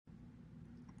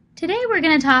Today we're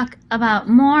going to talk about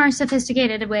more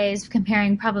sophisticated ways of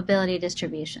comparing probability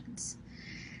distributions.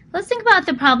 Let's think about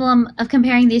the problem of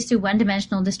comparing these two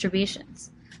one-dimensional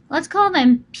distributions. Let's call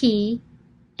them P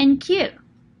and Q.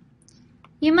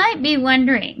 You might be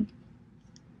wondering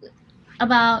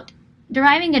about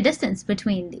deriving a distance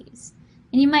between these.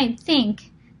 And you might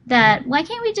think that why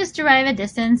can't we just derive a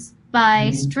distance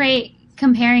by straight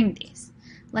comparing these,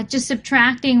 like just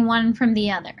subtracting one from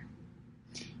the other?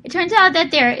 It turns out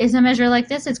that there is a measure like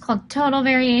this. It's called total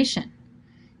variation.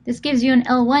 This gives you an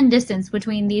L1 distance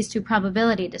between these two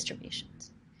probability distributions.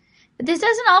 But this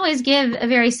doesn't always give a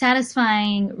very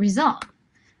satisfying result.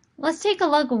 Let's take a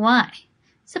look why.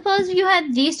 Suppose you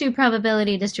had these two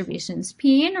probability distributions,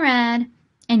 P in red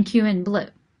and Q in blue.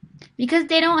 Because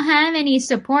they don't have any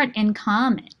support in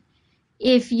common,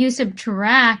 if you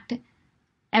subtract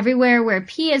everywhere where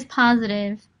P is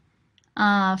positive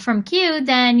from Q,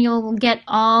 then you'll get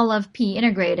all of P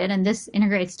integrated, and this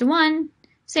integrates to 1.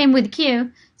 Same with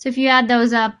Q. So if you add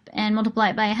those up and multiply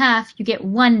it by half, you get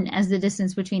 1 as the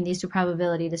distance between these two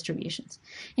probability distributions.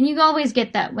 And you always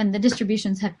get that when the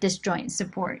distributions have disjoint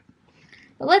support.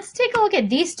 But let's take a look at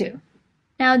these two.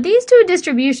 Now, these two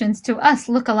distributions to us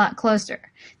look a lot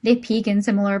closer. They peak in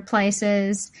similar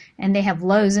places, and they have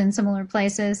lows in similar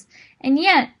places. And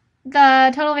yet,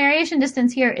 the total variation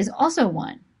distance here is also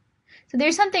 1. So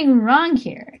there's something wrong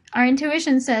here. Our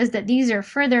intuition says that these are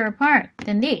further apart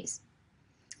than these.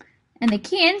 And the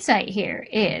key insight here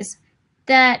is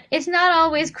that it's not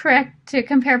always correct to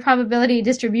compare probability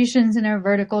distributions in a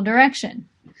vertical direction.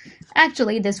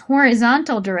 Actually, this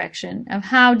horizontal direction of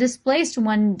how displaced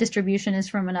one distribution is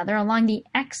from another along the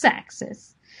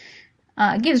x-axis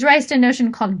gives rise to a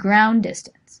notion called ground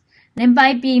distance. And it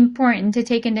might be important to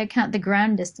take into account the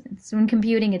ground distance when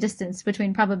computing a distance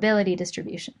between probability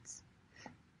distributions.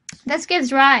 This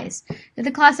gives rise to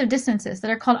the class of distances that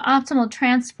are called optimal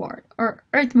transport or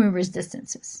earth movers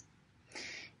distances.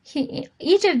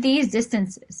 Each of these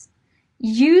distances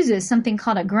uses something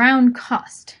called a ground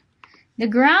cost. The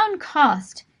ground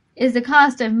cost is the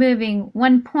cost of moving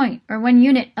 1 point or 1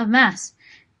 unit of mass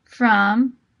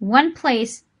from one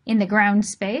place in the ground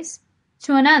space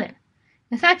to another.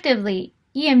 Effectively,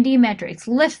 EMD metrics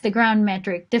lift the ground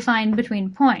metric defined between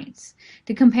points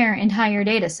to compare entire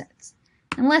data sets.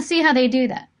 And let's see how they do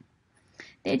that.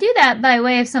 They do that by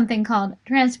way of something called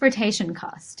transportation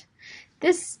cost.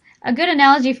 A good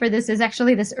analogy for this is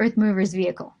actually this earth movers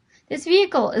vehicle. This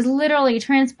vehicle is literally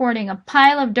transporting a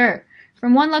pile of dirt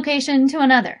from one location to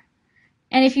another.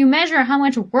 And if you measure how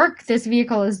much work this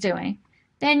vehicle is doing,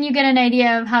 then you get an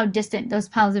idea of how distant those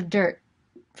piles of dirt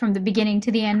from the beginning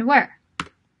to the end were.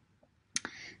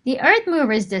 The earth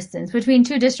mover's distance between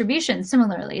two distributions,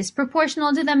 similarly, is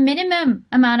proportional to the minimum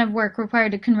amount of work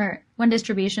required to convert one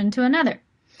distribution to another.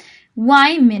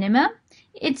 Why minimum?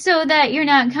 It's so that you're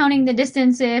not counting the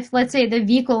distance if, let's say, the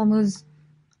vehicle moves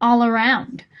all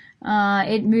around.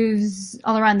 It moves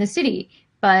all around the city,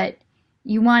 but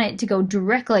you want it to go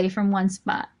directly from one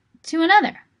spot to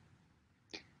another.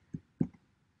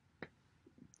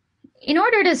 In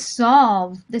order to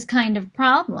solve this kind of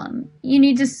problem, you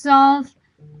need to solve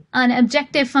an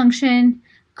objective function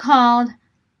called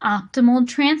optimal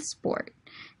transport.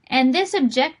 And this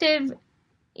objective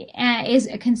is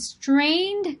a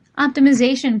constrained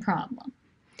optimization problem.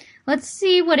 Let's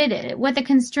see what the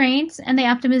constraints and the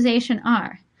optimization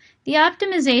are. The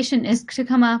optimization is to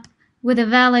come up with a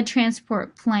valid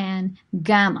transport plan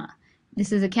gamma.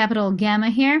 This is a capital gamma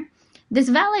here. This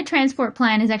valid transport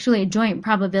plan is actually a joint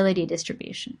probability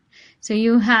distribution. So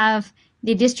you have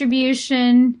the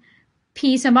distribution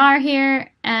P sub r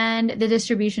here and the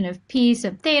distribution of P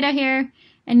sub theta here,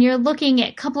 and you're looking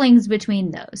at couplings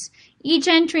between those. Each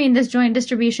entry in this joint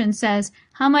distribution says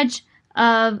how much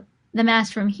of the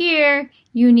mass from here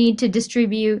you need to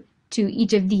distribute to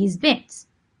each of these bins.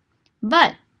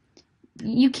 But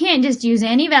you can't just use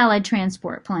any valid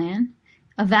transport plan.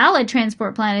 A valid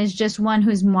transport plan is just one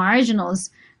whose marginals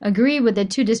agree with the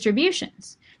two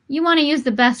distributions. You want to use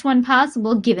the best one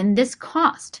possible given this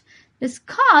cost. This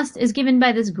cost is given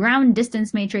by this ground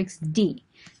distance matrix D.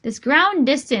 This ground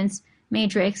distance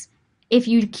matrix, if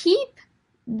you keep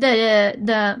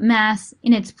the mass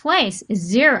in its place, is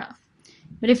 0.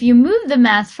 But if you move the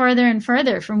mass farther and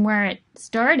further from where it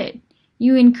started,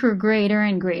 you incur greater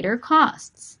and greater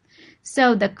costs.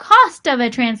 So the cost of a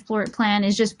transport plan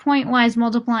is just pointwise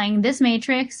multiplying this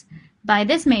matrix by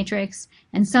this matrix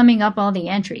and summing up all the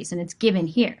entries, and it's given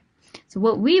here. So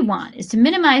what we want is to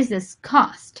minimize this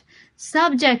cost,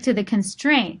 subject to the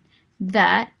constraint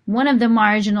that one of the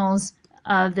marginals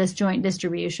of this joint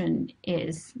distribution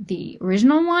is the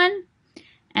original one,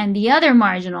 and the other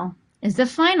marginal is the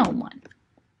final one.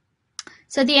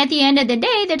 So at the end of the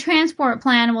day, the transport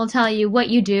plan will tell you what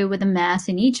you do with the mass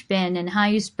in each bin and how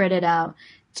you spread it out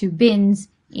to bins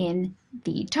in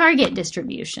the target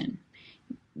distribution.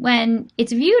 When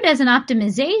it's viewed as an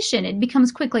optimization, it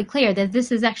becomes quickly clear that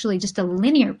this is actually just a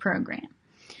linear program.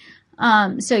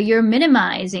 So you're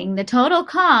minimizing the total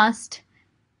cost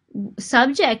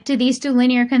subject to these two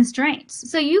linear constraints.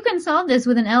 So you can solve this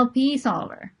with an LP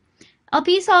solver.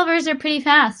 LP solvers are pretty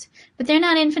fast, but they're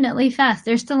not infinitely fast.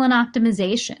 They're still an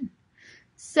optimization.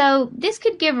 So this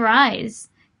could give rise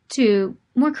to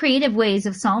more creative ways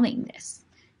of solving this.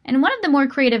 And one of the more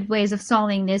creative ways of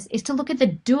solving this is to look at the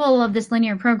dual of this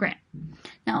linear program.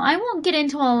 Now, I won't get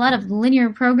into a lot of linear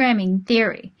programming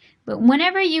theory, but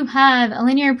whenever you have a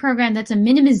linear program that's a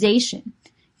minimization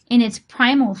in its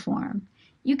primal form,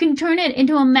 you can turn it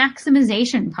into a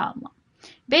maximization problem.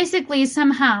 Basically,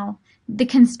 somehow, the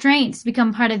constraints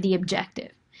become part of the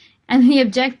objective, and the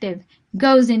objective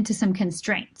goes into some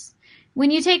constraints.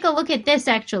 When you take a look at this,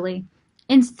 actually,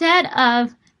 instead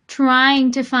of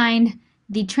trying to find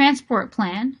the transport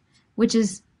plan, which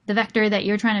is the vector that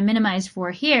you're trying to minimize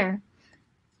for here,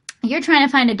 you're trying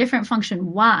to find a different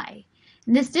function y.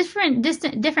 And this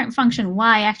different function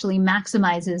y actually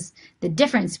maximizes the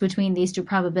difference between these two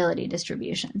probability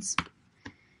distributions.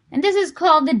 And this is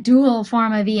called the dual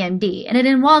form of EMD, and it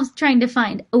involves trying to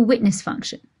find a witness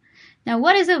function. Now,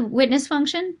 what is a witness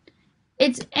function?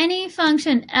 It's any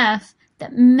function f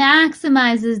that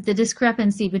maximizes the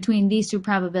discrepancy between these two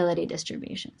probability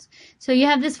distributions. So you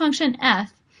have this function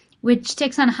f, which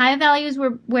takes on high values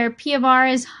where p of r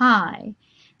is high,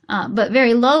 but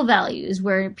very low values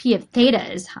where p of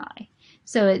theta is high.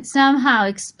 So it somehow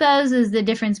exposes the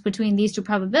difference between these two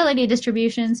probability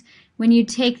distributions when you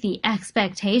take the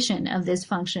expectation of this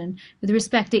function with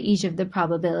respect to each of the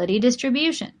probability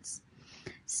distributions.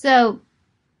 So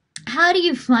how do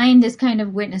you find this kind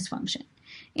of witness function?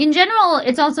 In general,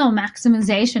 it's also a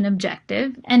maximization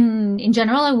objective, and in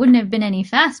general, it wouldn't have been any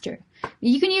faster. But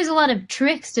you can use a lot of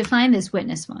tricks to find this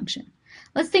witness function.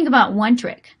 Let's think about one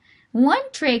trick. One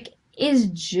trick is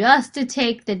just to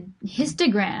take the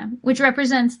histogram, which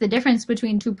represents the difference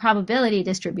between two probability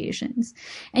distributions,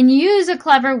 and use a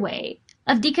clever way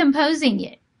of decomposing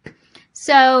it.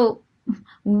 So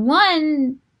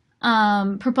one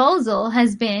proposal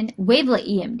has been wavelet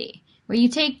EMD, where you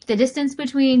take the difference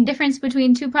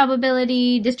between two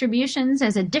probability distributions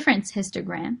as a difference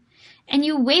histogram, and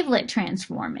you wavelet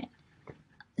transform it.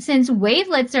 Since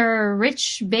wavelets are a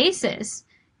rich basis,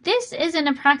 this is an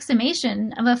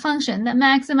approximation of a function that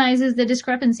maximizes the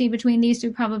discrepancy between these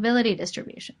two probability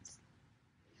distributions.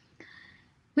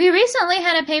 We recently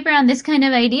had a paper on this kind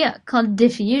of idea called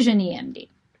diffusion EMD.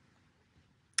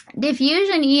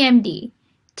 Diffusion EMD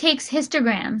takes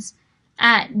histograms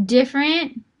at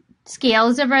different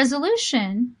scales of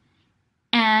resolution,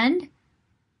 and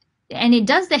it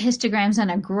does the histograms on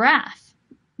a graph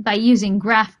by using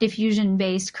graph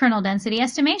diffusion-based kernel density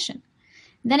estimation.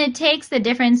 Then it takes the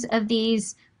difference of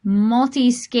these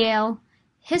multi-scale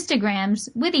histograms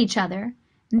with each other.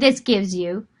 This gives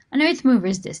you an earth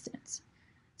mover's distance.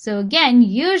 So again,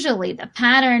 usually the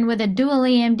pattern with a dual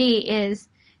EMD is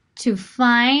to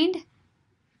find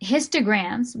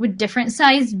histograms with different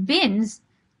sized bins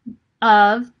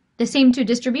of the same two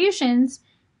distributions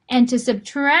and to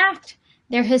subtract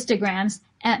their histograms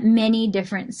at many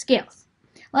different scales.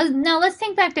 Now let's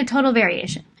think back to total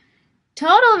variation.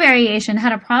 Total variation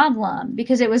had a problem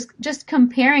because it was just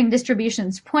comparing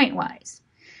distributions pointwise.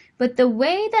 But the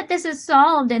way that this is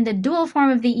solved in the dual form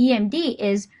of the EMD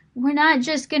is we're not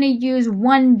just going to use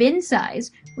one bin size,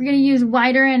 we're going to use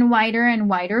wider and wider and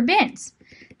wider bins.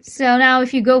 So now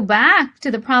if you go back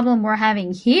to the problem we're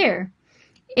having here,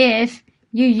 if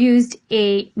you used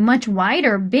a much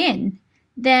wider bin,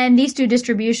 then these two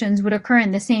distributions would occur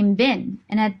in the same bin.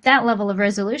 And at that level of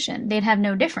resolution, they'd have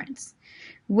no difference.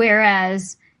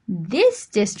 Whereas this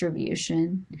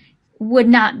distribution would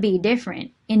not be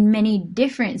different in many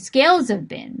different scales of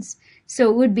bins. So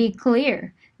it would be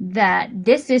clear that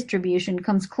this distribution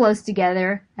comes close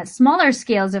together at smaller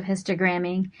scales of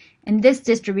histogramming, and this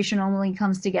distribution only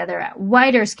comes together at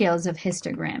wider scales of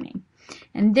histogramming.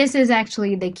 And this is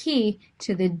actually the key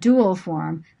to the dual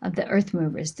form of the earth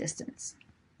mover's distance.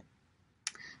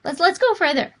 Let's go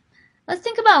further. Let's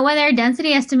think about whether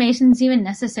density estimation is even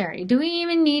necessary. Do we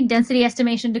even need density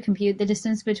estimation to compute the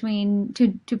distance between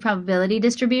two probability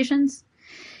distributions?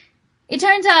 It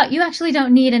turns out you actually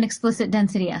don't need an explicit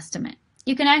density estimate.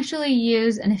 You can actually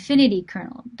use an affinity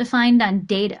kernel defined on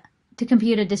data to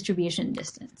compute a distribution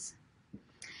distance.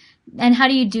 And how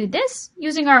do you do this?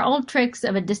 Using our old tricks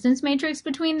of a distance matrix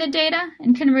between the data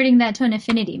and converting that to an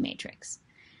affinity matrix.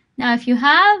 Now, if you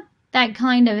have that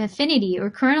kind of affinity or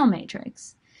kernel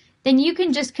matrix, then you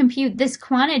can just compute this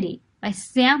quantity by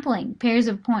sampling pairs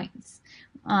of points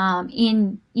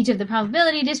in each of the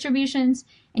probability distributions,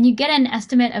 and you get an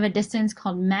estimate of a distance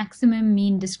called maximum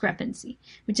mean discrepancy,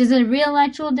 which is a real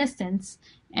actual distance,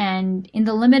 and in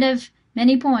the limit of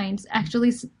many points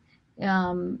actually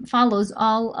follows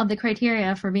all of the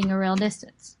criteria for being a real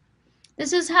distance.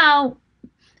 This is how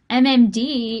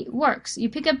MMD works. You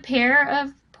pick a pair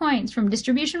of points from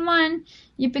distribution 1,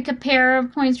 you pick a pair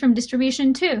of points from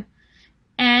distribution 2,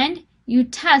 and you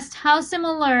test how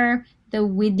similar the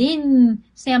within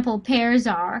sample pairs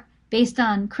are based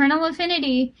on kernel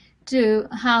affinity to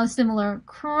how similar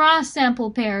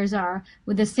cross-sample pairs are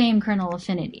with the same kernel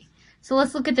affinity. So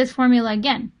let's look at this formula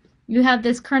again. You have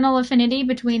this kernel affinity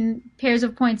between pairs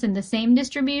of points in the same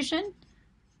distribution,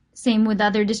 same with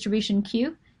other distribution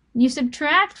Q, and you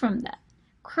subtract from that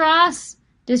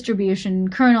cross-distribution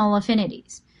kernel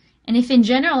affinities. And if in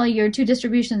general your two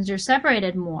distributions are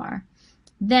separated more,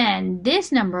 then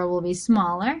this number will be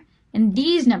smaller, and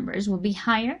these numbers will be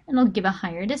higher, and it'll give a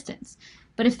higher distance.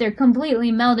 But if they're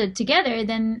completely melded together,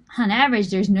 then on average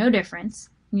there's no difference,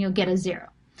 and you'll get a 0.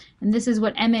 And this is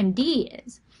what MMD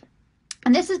is.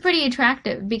 And this is pretty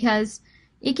attractive because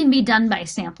it can be done by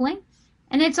sampling,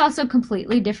 and it's also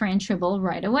completely differentiable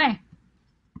right away.